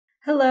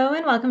Hello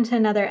and welcome to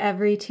another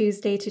Every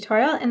Tuesday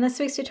tutorial. In this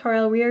week's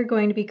tutorial, we are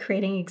going to be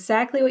creating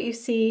exactly what you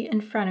see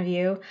in front of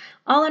you,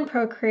 all in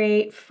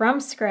Procreate from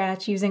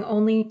scratch using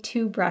only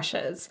 2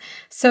 brushes.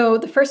 So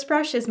the first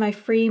brush is my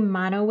free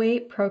mono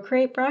weight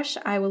Procreate brush.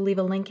 I will leave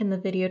a link in the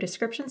video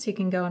description so you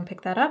can go and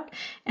pick that up.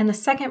 And the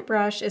second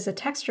brush is a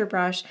texture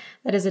brush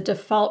that is a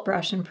default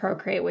brush in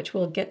Procreate, which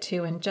we'll get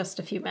to in just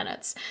a few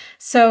minutes.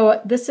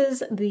 So this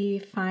is the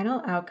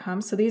final outcome.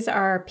 So these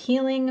are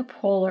peeling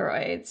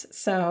Polaroids.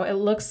 So it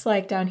looks like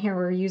down here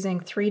we're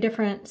using 3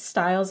 different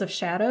styles of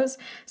shadows,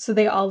 so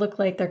they all look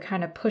like they're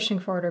kind of pushing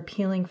forward or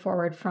peeling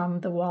forward from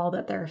the wall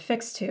that they're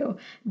affixed to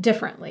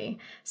differently.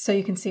 So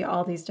you can see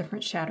all these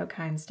different shadow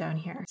kinds down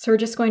here. So we're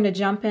just going to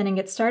jump in and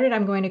get started.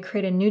 I'm going to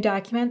create a new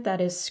document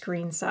that is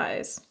screen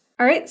size.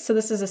 All right, so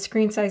this is a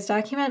screen size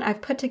document.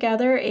 I've put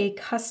together a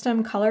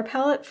custom color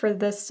palette for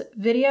this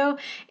video,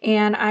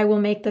 and I will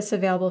make this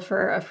available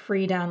for a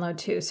free download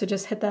too. So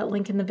just hit that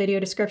link in the video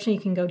description. You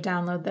can go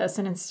download this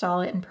and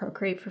install it in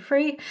Procreate for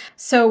free.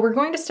 So we're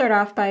going to start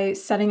off by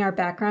setting our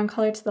background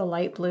color to the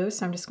light blue.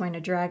 So I'm just going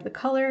to drag the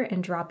color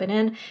and drop it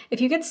in.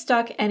 If you get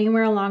stuck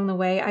anywhere along the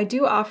way, I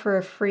do offer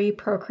a free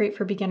Procreate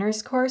for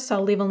Beginners course. So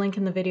I'll leave a link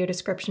in the video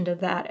description to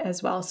that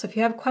as well. So if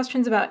you have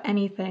questions about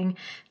anything,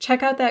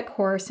 check out that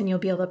course and you'll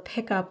be able to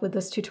pick up with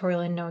this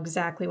tutorial and know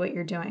exactly what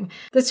you're doing.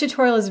 This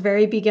tutorial is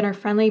very beginner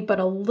friendly, but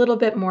a little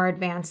bit more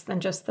advanced than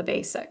just the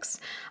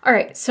basics. All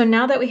right, so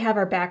now that we have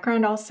our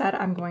background all set,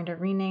 I'm going to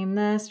rename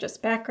this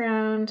just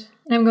background,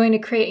 and I'm going to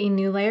create a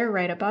new layer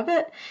right above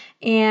it.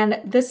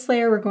 And this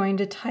layer we're going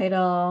to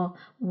title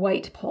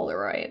White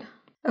Polaroid.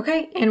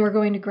 Okay, and we're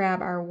going to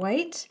grab our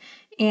white,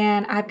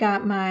 and I've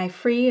got my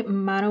free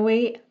mono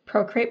weight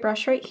Procreate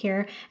brush right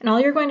here, and all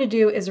you're going to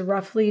do is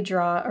roughly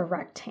draw a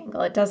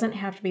rectangle. It doesn't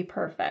have to be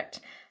perfect.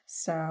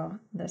 So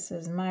this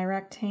is my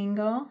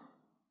rectangle,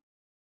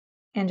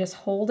 and just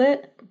hold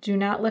it. Do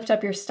not lift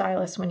up your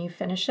stylus when you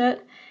finish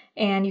it.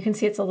 And you can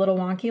see it's a little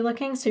wonky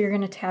looking, so you're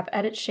going to tap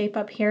Edit Shape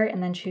up here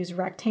and then choose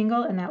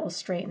Rectangle, and that will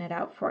straighten it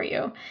out for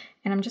you.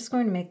 And I'm just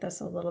going to make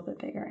this a little bit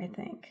bigger, I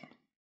think.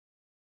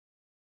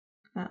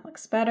 That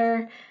looks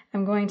better.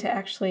 I'm going to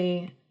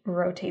actually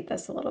rotate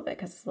this a little bit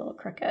because it's a little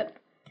crooked.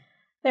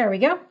 There we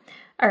go.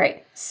 All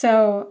right,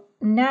 so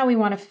now we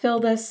want to fill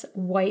this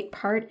white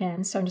part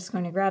in. So I'm just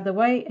going to grab the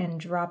white and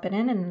drop it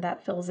in, and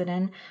that fills it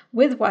in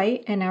with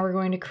white. And now we're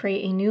going to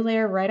create a new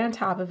layer right on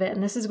top of it.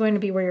 And this is going to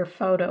be where your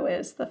photo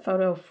is. The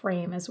photo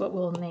frame is what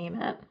we'll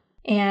name it.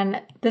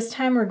 And this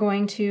time we're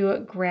going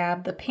to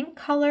grab the pink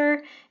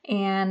color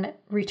and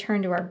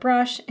return to our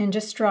brush and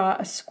just draw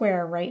a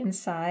square right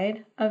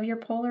inside of your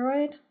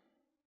Polaroid.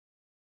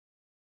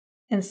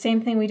 And the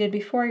same thing we did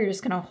before, you're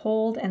just going to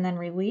hold and then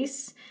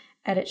release.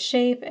 Edit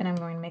shape, and I'm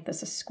going to make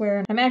this a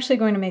square. I'm actually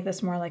going to make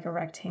this more like a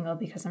rectangle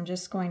because I'm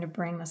just going to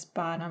bring this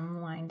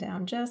bottom line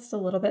down just a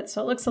little bit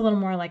so it looks a little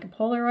more like a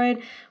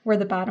Polaroid, where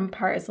the bottom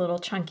part is a little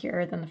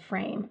chunkier than the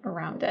frame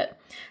around it.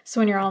 So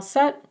when you're all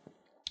set,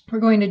 we're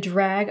going to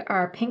drag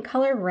our pink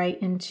color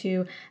right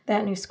into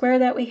that new square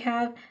that we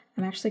have.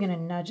 I'm actually going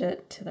to nudge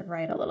it to the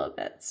right a little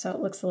bit so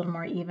it looks a little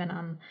more even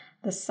on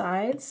the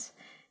sides.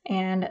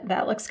 And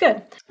that looks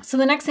good. So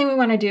the next thing we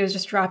want to do is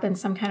just drop in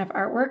some kind of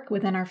artwork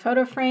within our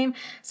photo frame.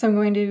 So I'm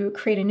going to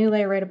create a new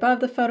layer right above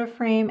the photo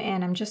frame,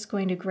 and I'm just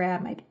going to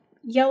grab my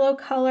yellow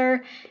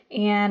color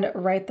and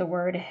write the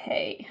word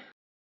hey.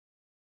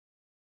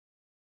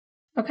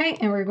 Okay,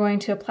 and we're going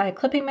to apply a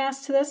clipping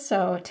mask to this.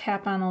 So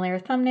tap on the layer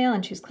thumbnail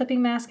and choose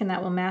clipping mask, and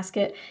that will mask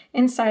it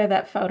inside of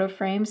that photo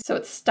frame. So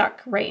it's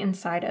stuck right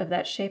inside of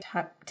that shape.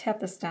 Tap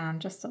this down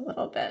just a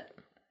little bit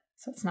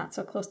so it's not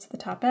so close to the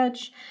top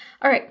edge.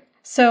 All right.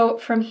 So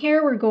from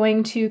here, we're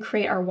going to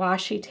create our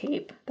washi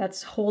tape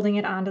that's holding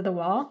it onto the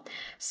wall.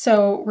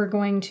 So we're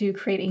going to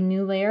create a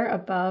new layer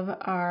above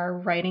our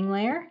writing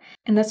layer.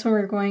 And this one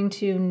we're going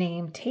to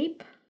name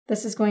tape.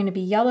 This is going to be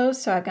yellow,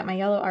 so I've got my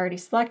yellow already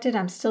selected.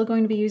 I'm still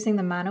going to be using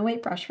the mono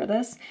weight brush for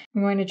this.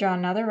 I'm going to draw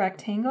another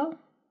rectangle.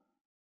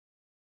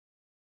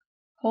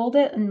 Hold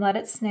it and let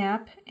it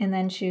snap, and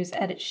then choose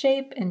Edit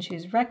Shape and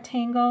choose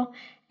Rectangle,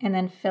 and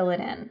then fill it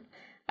in.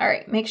 All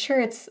right, make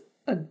sure it's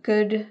a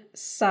good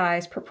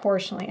size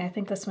proportionally. I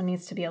think this one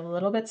needs to be a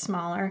little bit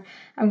smaller.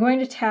 I'm going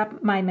to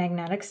tap my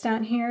magnetics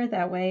down here.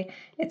 That way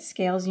it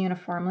scales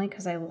uniformly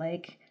because I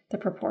like the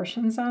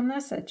proportions on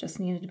this. It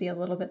just needed to be a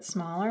little bit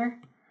smaller.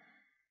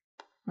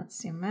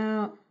 Let's zoom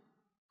out.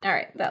 All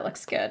right, that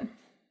looks good.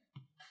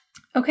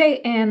 Okay,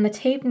 and the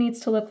tape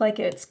needs to look like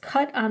it's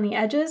cut on the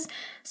edges.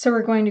 So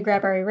we're going to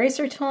grab our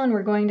eraser tool and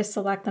we're going to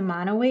select the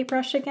mono weight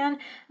brush again.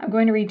 I'm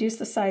going to reduce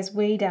the size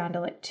way down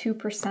to like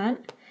 2%.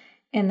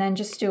 And then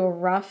just do a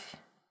rough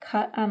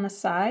cut on the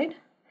side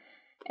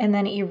and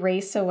then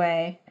erase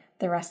away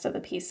the rest of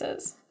the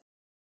pieces.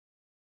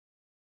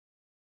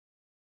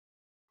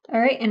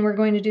 All right, and we're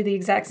going to do the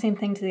exact same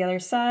thing to the other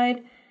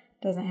side.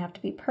 Doesn't have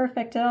to be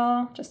perfect at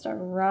all, just a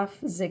rough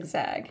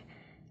zigzag,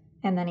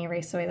 and then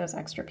erase away those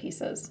extra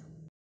pieces.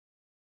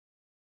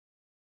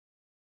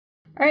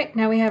 All right,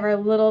 now we have our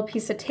little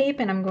piece of tape,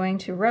 and I'm going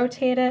to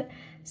rotate it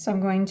So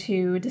I'm going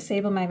to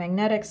disable my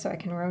magnetic so I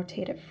can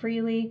rotate it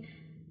freely.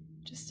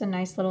 Just a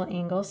nice little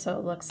angle so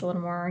it looks a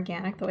little more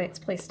organic the way it's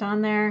placed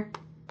on there.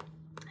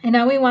 And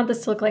now we want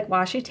this to look like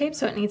washi tape,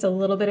 so it needs a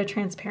little bit of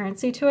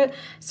transparency to it.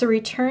 So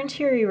return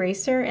to your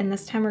eraser, and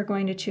this time we're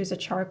going to choose a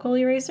charcoal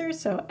eraser.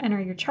 So enter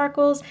your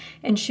charcoals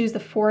and choose the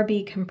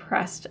 4B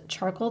compressed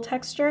charcoal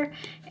texture.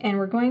 And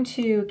we're going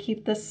to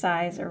keep the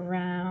size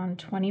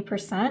around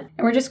 20%. And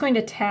we're just going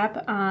to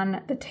tap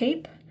on the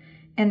tape,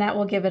 and that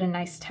will give it a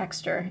nice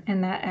texture.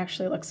 And that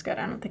actually looks good.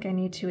 I don't think I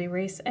need to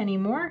erase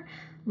anymore.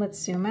 Let's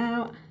zoom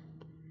out.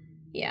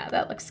 Yeah,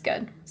 that looks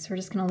good. So we're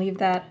just gonna leave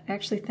that. I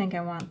actually think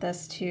I want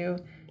this to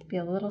be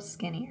a little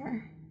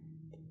skinnier.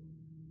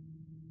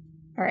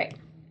 All right,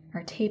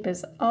 our tape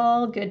is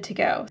all good to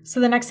go. So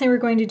the next thing we're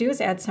going to do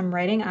is add some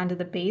writing onto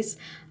the base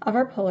of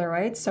our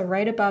Polaroid. So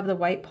right above the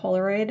white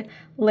Polaroid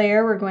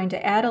layer, we're going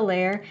to add a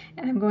layer,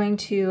 and I'm going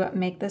to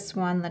make this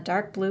one the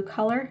dark blue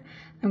color.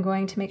 I'm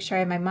going to make sure I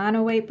have my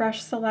mono weight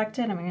brush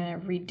selected. I'm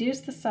going to reduce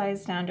the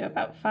size down to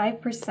about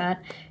 5%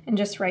 and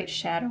just write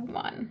shadow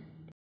 1.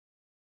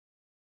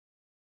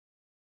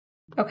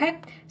 Okay,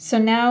 so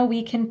now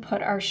we can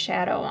put our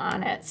shadow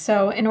on it.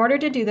 So in order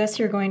to do this,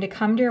 you're going to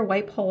come to your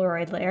white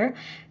Polaroid layer,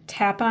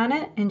 tap on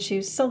it and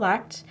choose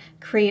select,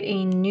 create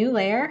a new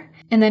layer,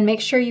 and then make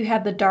sure you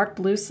have the dark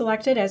blue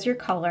selected as your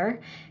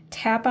color.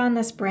 Tap on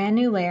this brand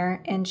new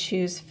layer and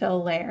choose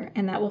fill layer,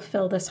 and that will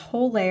fill this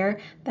whole layer,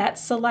 that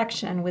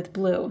selection, with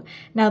blue.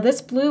 Now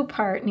this blue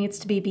part needs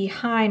to be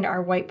behind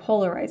our white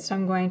Polaroid, so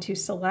I'm going to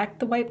select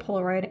the white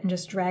Polaroid and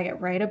just drag it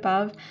right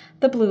above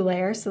the blue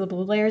layer. So the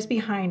blue layer is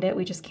behind it,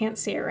 we just can't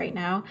see it right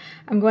now.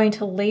 I'm going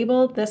to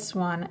label this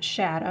one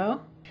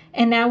shadow.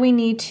 And now we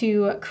need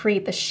to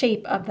create the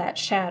shape of that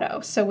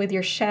shadow. So with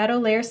your shadow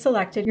layer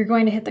selected, you're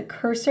going to hit the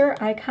cursor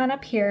icon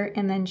up here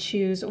and then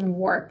choose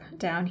warp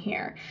down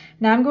here.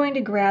 Now I'm going to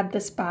grab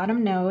this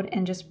bottom node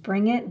and just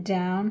bring it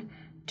down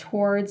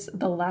towards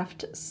the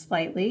left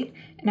slightly.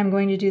 And I'm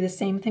going to do the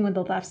same thing with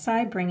the left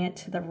side, bring it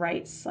to the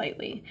right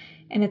slightly.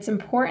 And it's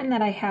important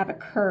that I have a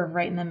curve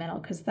right in the middle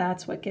because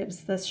that's what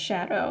gives this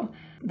shadow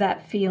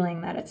that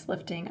feeling that it's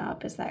lifting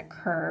up, is that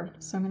curve.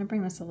 So I'm going to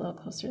bring this a little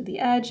closer to the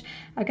edge.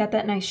 I've got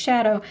that nice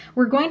shadow.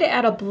 We're going to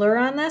add a blur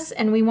on this,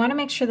 and we want to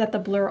make sure that the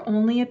blur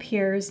only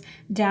appears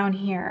down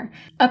here.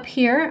 Up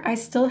here, I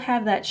still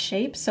have that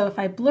shape, so if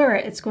I blur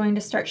it, it's going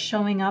to start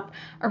showing up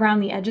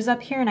around the edges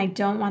up here, and I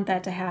don't want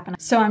that to happen.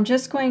 So I'm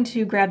just going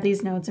to grab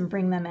these nodes and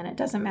bring them in. It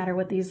doesn't matter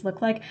what these look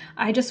like.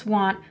 I just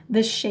want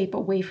this shape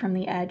away from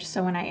the edge,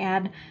 so when I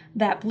add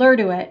that blur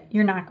to it,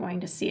 you're not going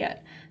to see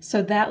it.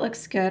 So that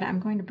looks good. I'm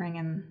going to bring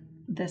in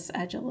this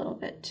edge a little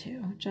bit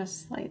too,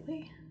 just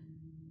slightly.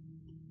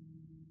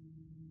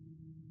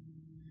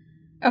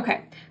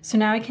 Okay, so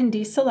now I can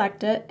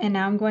deselect it, and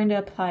now I'm going to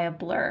apply a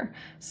blur.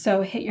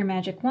 So hit your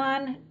magic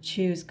wand,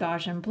 choose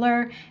Gaussian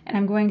blur, and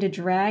I'm going to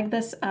drag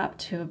this up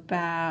to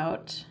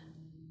about,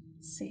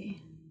 let's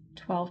see,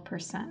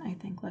 12%, I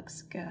think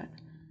looks good.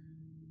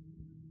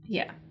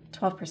 Yeah,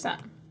 12%.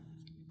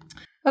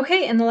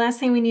 Okay, and the last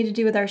thing we need to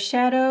do with our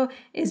shadow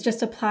is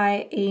just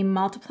apply a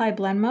multiply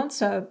blend mode,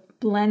 so it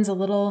blends a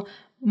little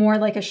more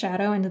like a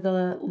shadow into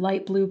the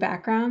light blue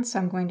background. So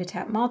I'm going to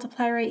tap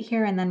multiply right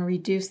here and then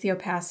reduce the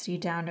opacity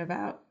down to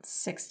about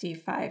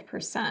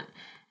 65%,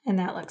 and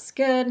that looks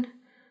good.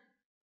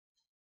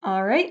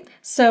 All right,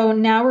 so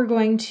now we're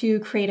going to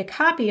create a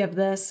copy of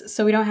this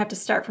so we don't have to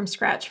start from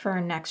scratch for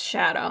our next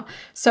shadow.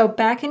 So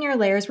back in your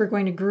layers, we're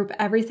going to group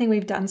everything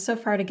we've done so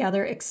far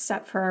together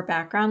except for our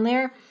background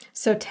layer.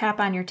 So tap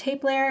on your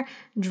tape layer,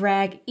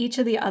 drag each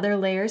of the other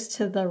layers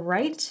to the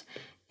right,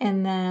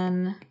 and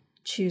then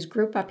choose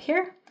group up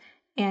here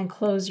and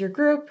close your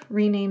group,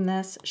 rename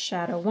this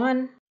shadow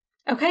 1.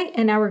 Okay,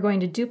 and now we're going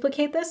to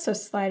duplicate this, so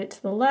slide it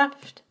to the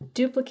left,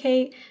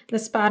 duplicate.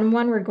 This bottom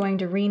one we're going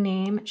to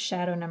rename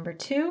shadow number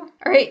 2.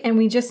 All right, and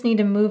we just need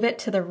to move it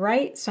to the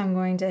right, so I'm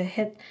going to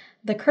hit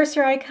the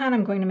cursor icon.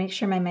 I'm going to make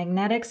sure my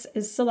magnetics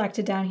is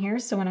selected down here,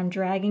 so when I'm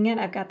dragging it,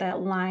 I've got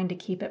that line to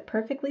keep it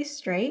perfectly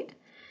straight.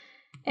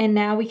 And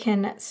now we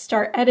can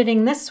start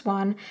editing this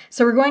one.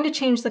 So we're going to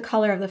change the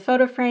color of the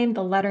photo frame,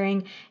 the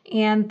lettering,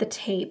 and the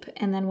tape,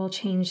 and then we'll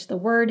change the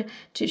word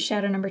to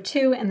shadow number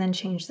 2 and then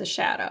change the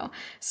shadow.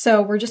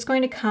 So we're just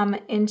going to come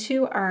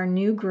into our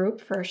new group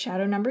for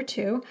shadow number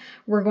 2.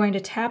 We're going to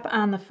tap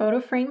on the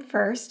photo frame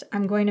first.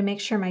 I'm going to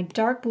make sure my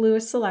dark blue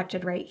is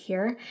selected right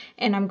here,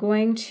 and I'm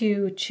going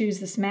to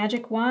choose this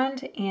magic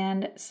wand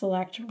and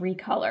select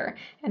recolor,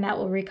 and that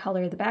will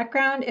recolor the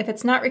background. If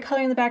it's not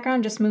recoloring the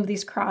background, just move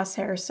these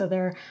crosshairs so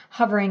they're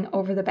hovering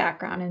over the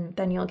background, and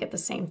then you'll get the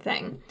same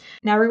thing.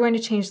 Now we're going to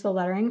change the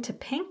lettering to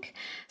pink.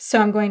 So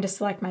I'm going to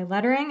select my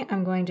lettering.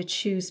 I'm going to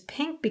choose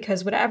pink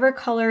because whatever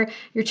color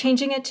you're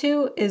changing it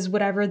to is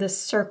whatever the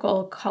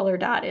circle color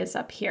dot is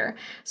up here.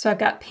 So I've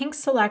got pink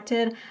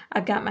selected.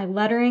 I've got my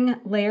lettering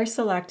layer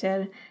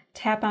selected.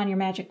 tap on your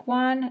magic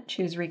wand,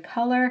 choose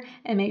recolor,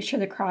 and make sure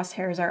the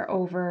crosshairs are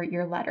over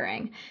your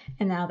lettering.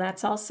 And now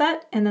that's all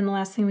set. And then the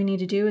last thing we need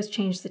to do is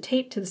change the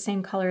tape to the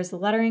same color as the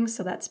lettering,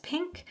 so that's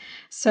pink.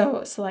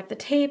 So select the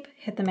tape,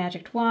 hit the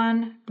magic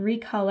wand,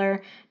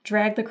 recolor,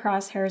 drag the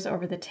crosshairs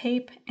over the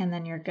tape, and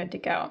then you're good to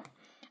go.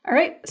 All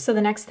right, so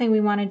the next thing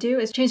we want to do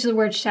is change the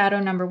word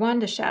shadow number 1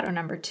 to shadow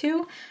number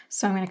 2.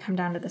 So I'm going to come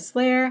down to this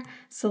layer,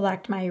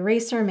 select my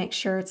eraser, make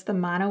sure it's the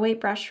mono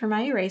weight brush for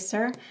my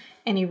eraser,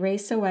 and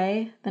erase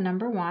away the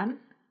number 1.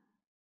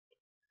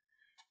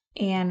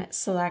 And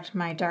select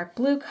my dark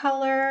blue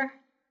color,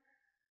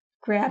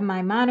 grab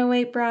my mono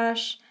weight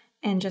brush,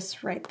 and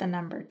just write the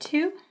number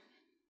 2.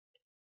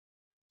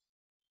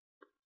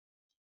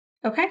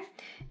 Okay,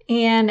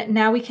 and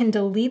now we can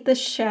delete the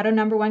shadow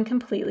number 1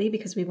 completely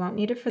because we won't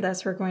need it for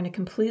this. We're going to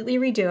completely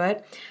redo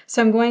it.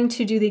 So I'm going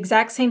to do the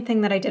exact same thing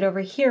that I did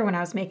over here when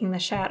I was making the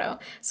shadow.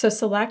 So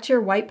select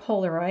your white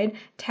Polaroid,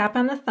 tap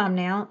on the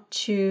thumbnail,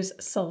 choose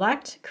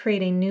select,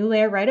 create a new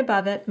layer right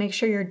above it. Make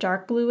sure your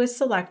dark blue is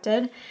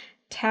selected.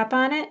 Tap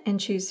on it and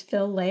choose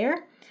fill layer.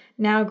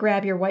 Now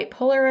grab your white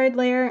Polaroid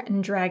layer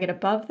and drag it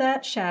above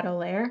that shadow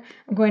layer.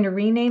 I'm going to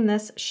rename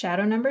this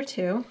shadow number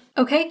 2.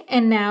 Okay,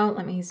 and now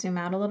let me zoom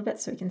out a little bit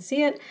so we can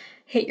see it.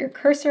 Hit your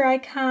cursor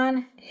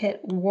icon,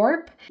 hit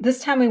warp.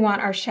 This time we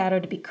want our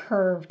shadow to be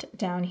curved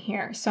down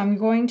here. So I'm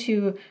going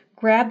to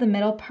grab the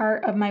middle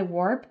part of my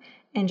warp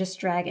and just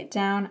drag it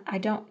down. I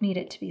don't need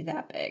it to be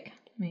that big.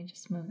 Let me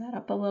just move that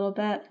up a little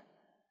bit.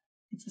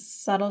 It's a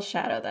subtle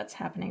shadow that's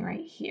happening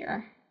right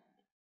here.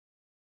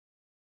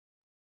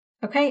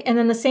 Okay, and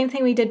then the same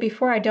thing we did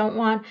before, I don't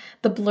want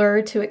the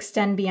blur to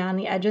extend beyond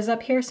the edges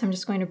up here, so I'm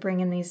just going to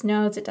bring in these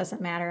nodes. It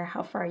doesn't matter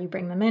how far you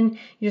bring them in,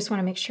 you just want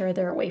to make sure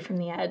they're away from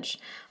the edge.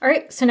 All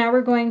right, so now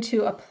we're going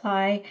to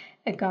apply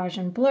a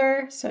Gaussian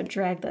blur, so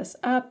drag this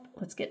up.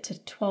 Let's get to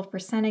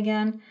 12%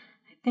 again.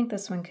 I think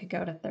this one could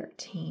go to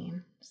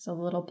 13, just a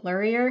little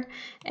blurrier.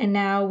 And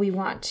now we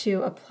want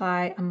to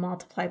apply a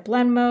multiply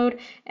blend mode,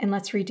 and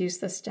let's reduce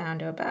this down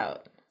to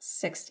about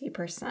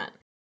 60%.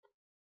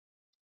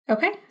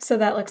 Okay, so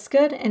that looks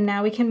good, and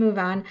now we can move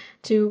on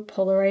to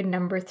Polaroid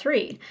number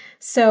 3.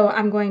 So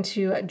I'm going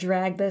to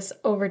drag this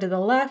over to the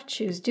left,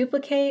 choose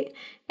duplicate,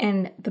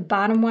 and the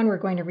bottom one we're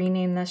going to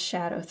rename this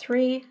shadow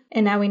 3.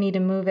 And now we need to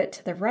move it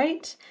to the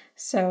right.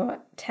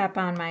 So tap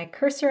on my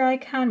cursor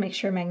icon, make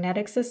sure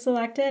magnetics is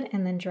selected,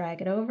 and then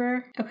drag it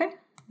over. Okay,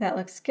 that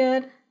looks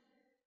good.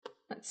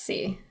 Let's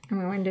see, I'm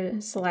going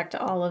to select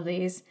all of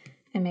these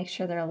and make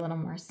sure they're a little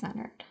more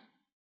centered.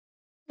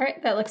 All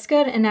right, that looks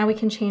good. And now we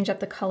can change up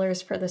the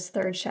colors for this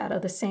third shadow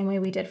the same way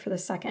we did for the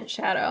second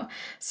shadow.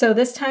 So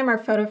this time our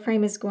photo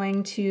frame is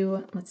going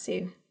to, let's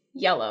see,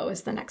 yellow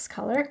is the next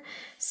color.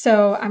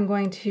 So I'm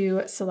going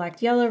to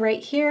select yellow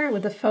right here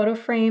with the photo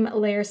frame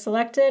layer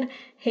selected,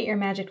 hit your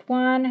magic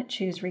wand,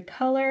 choose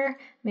recolor,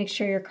 make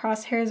sure your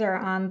crosshairs are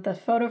on the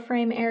photo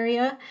frame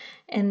area.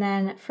 And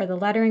then for the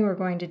lettering, we're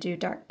going to do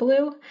dark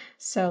blue.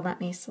 So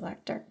let me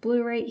select dark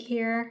blue right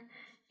here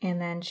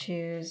and then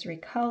choose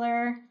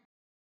recolor.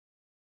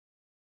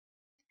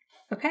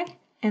 Okay,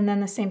 and then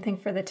the same thing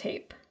for the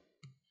tape.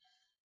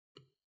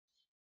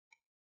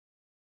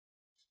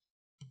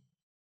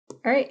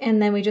 All right, and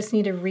then we just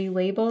need to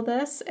relabel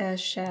this as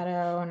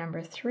shadow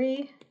number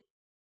 3.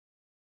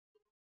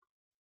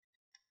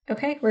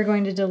 Okay, we're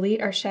going to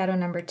delete our shadow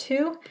number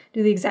 2,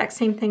 do the exact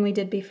same thing we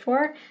did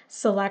before,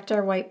 select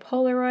our white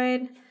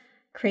Polaroid,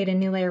 create a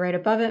new layer right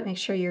above it, make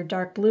sure your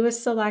dark blue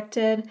is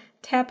selected,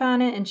 tap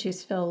on it and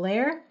choose fill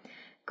layer,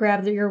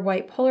 grab your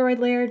white Polaroid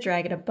layer,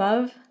 drag it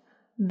above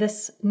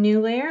this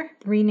new layer,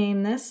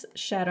 rename this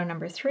shadow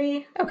number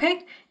 3.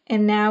 Okay,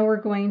 and now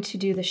we're going to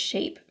do the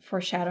shape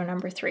for shadow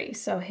number 3.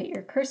 So hit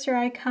your cursor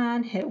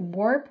icon, hit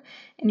warp,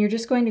 and you're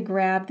just going to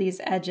grab these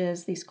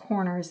edges, these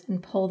corners,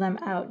 and pull them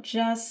out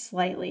just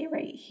slightly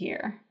right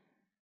here.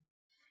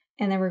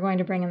 And then we're going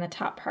to bring in the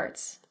top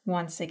parts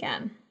once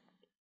again.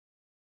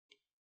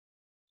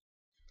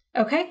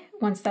 Okay,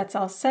 once that's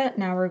all set,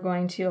 now we're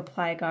going to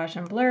apply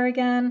Gaussian blur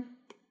again.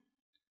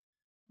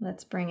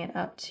 Let's bring it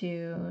up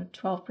to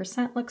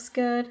 12%, looks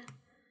good.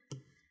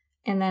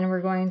 And then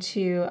we're going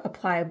to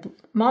apply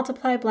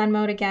multiply blend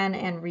mode again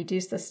and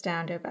reduce this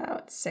down to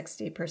about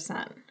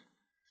 60%.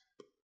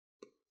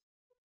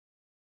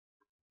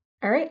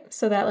 All right,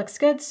 so that looks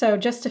good. So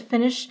just to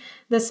finish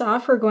this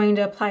off, we're going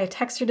to apply a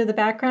texture to the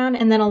background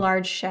and then a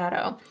large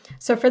shadow.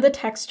 So for the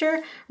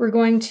texture, we're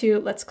going to,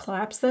 let's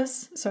collapse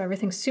this so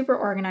everything's super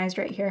organized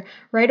right here.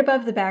 Right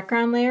above the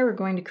background layer, we're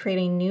going to create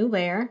a new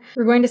layer.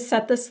 We're going to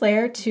set this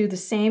layer to the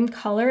same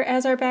color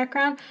as our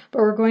background, but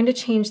we're going to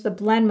change the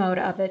blend mode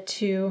of it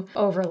to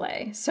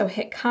overlay. So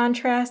hit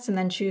contrast and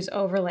then choose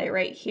overlay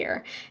right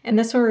here. And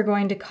this one we're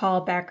going to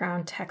call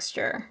background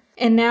texture.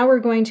 And now we're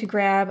going to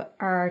grab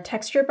our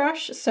texture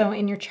brush. So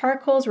in your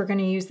charcoals, we're going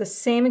to use the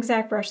same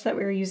exact brush that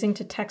we were using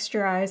to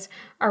texturize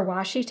our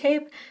washi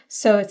tape.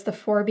 So it's the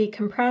 4B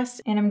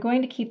compressed, and I'm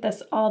going to keep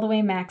this all the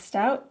way maxed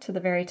out to the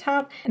very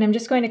top. And I'm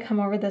just going to come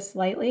over this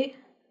lightly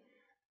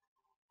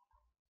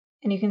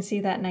And you can see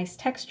that nice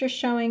texture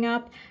showing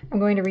up. I'm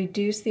going to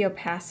reduce the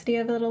opacity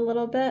of it a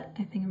little bit.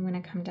 I think I'm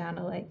going to come down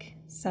to like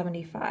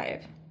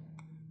 75.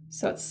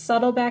 So it's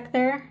subtle back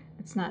there.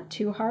 It's not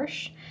too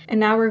harsh. And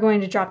now we're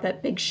going to drop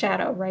that big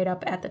shadow right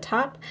up at the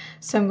top.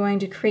 So I'm going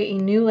to create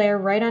a new layer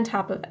right on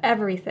top of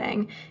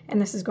everything.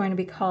 And this is going to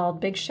be called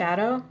Big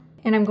Shadow.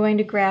 And I'm going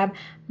to grab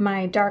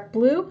my dark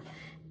blue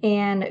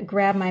and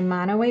grab my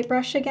mono weight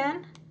brush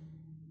again.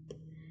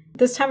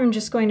 This time I'm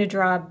just going to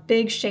draw a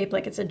big shape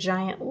like it's a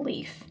giant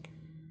leaf.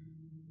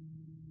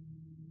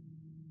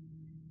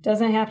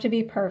 Doesn't have to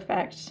be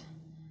perfect.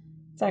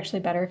 It's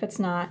actually better if it's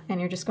not. And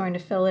you're just going to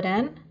fill it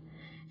in.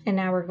 And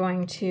now we're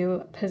going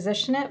to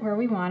position it where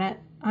we want it.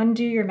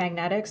 Undo your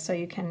magnetics so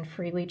you can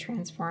freely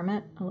transform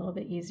it a little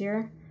bit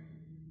easier.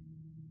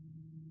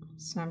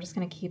 So I'm just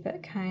going to keep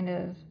it kind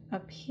of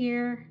up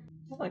here.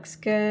 That looks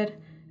good.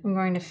 I'm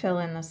going to fill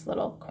in this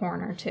little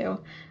corner too.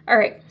 All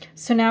right,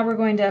 so now we're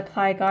going to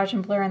apply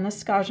Gaussian blur, and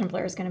this Gaussian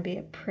blur is going to be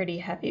a pretty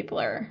heavy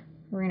blur.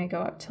 We're going to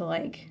go up to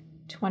like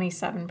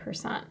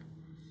 27%.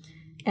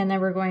 And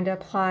then we're going to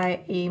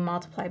apply a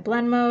multiply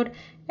blend mode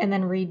and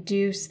then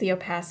reduce the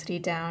opacity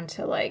down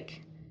to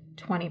like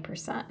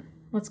 20%.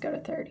 Let's go to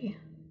 30.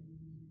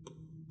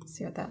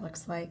 See what that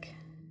looks like.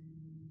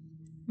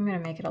 I'm going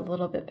to make it a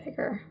little bit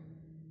bigger.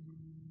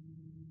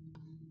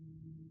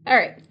 All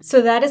right,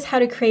 so that is how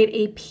to create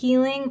a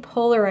peeling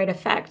Polaroid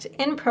effect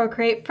in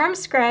Procreate from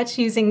scratch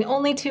using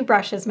only 2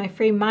 brushes, my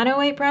free mono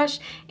weight brush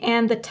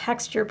and the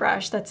texture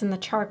brush that's in the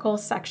charcoal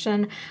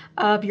section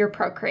of your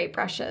Procreate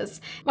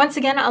brushes. Once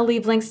again, I'll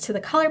leave links to the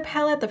color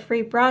palette, the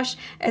free brush,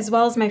 as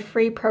well as my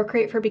free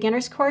Procreate for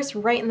Beginners course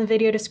right in the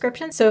video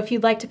description. So if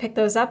you'd like to pick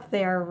those up,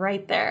 they are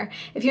right there.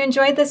 If you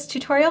enjoyed this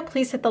tutorial,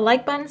 please hit the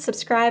like button,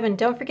 subscribe, and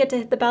don't forget to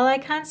hit the bell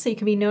icon so you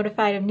can be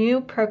notified of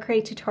new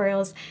Procreate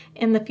tutorials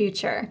in the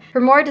future. For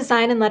more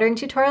design and lettering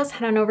tutorials,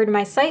 head on over to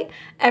my site,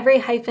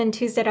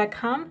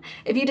 every-tuesday.com.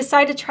 If you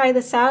decide to try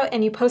this out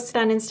and you post it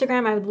on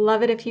Instagram, I would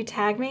love it if you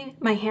tag me.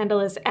 My handle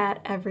is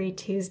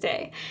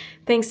 @everytuesday.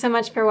 Thanks so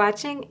much for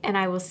watching, and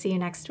I will see you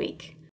next week.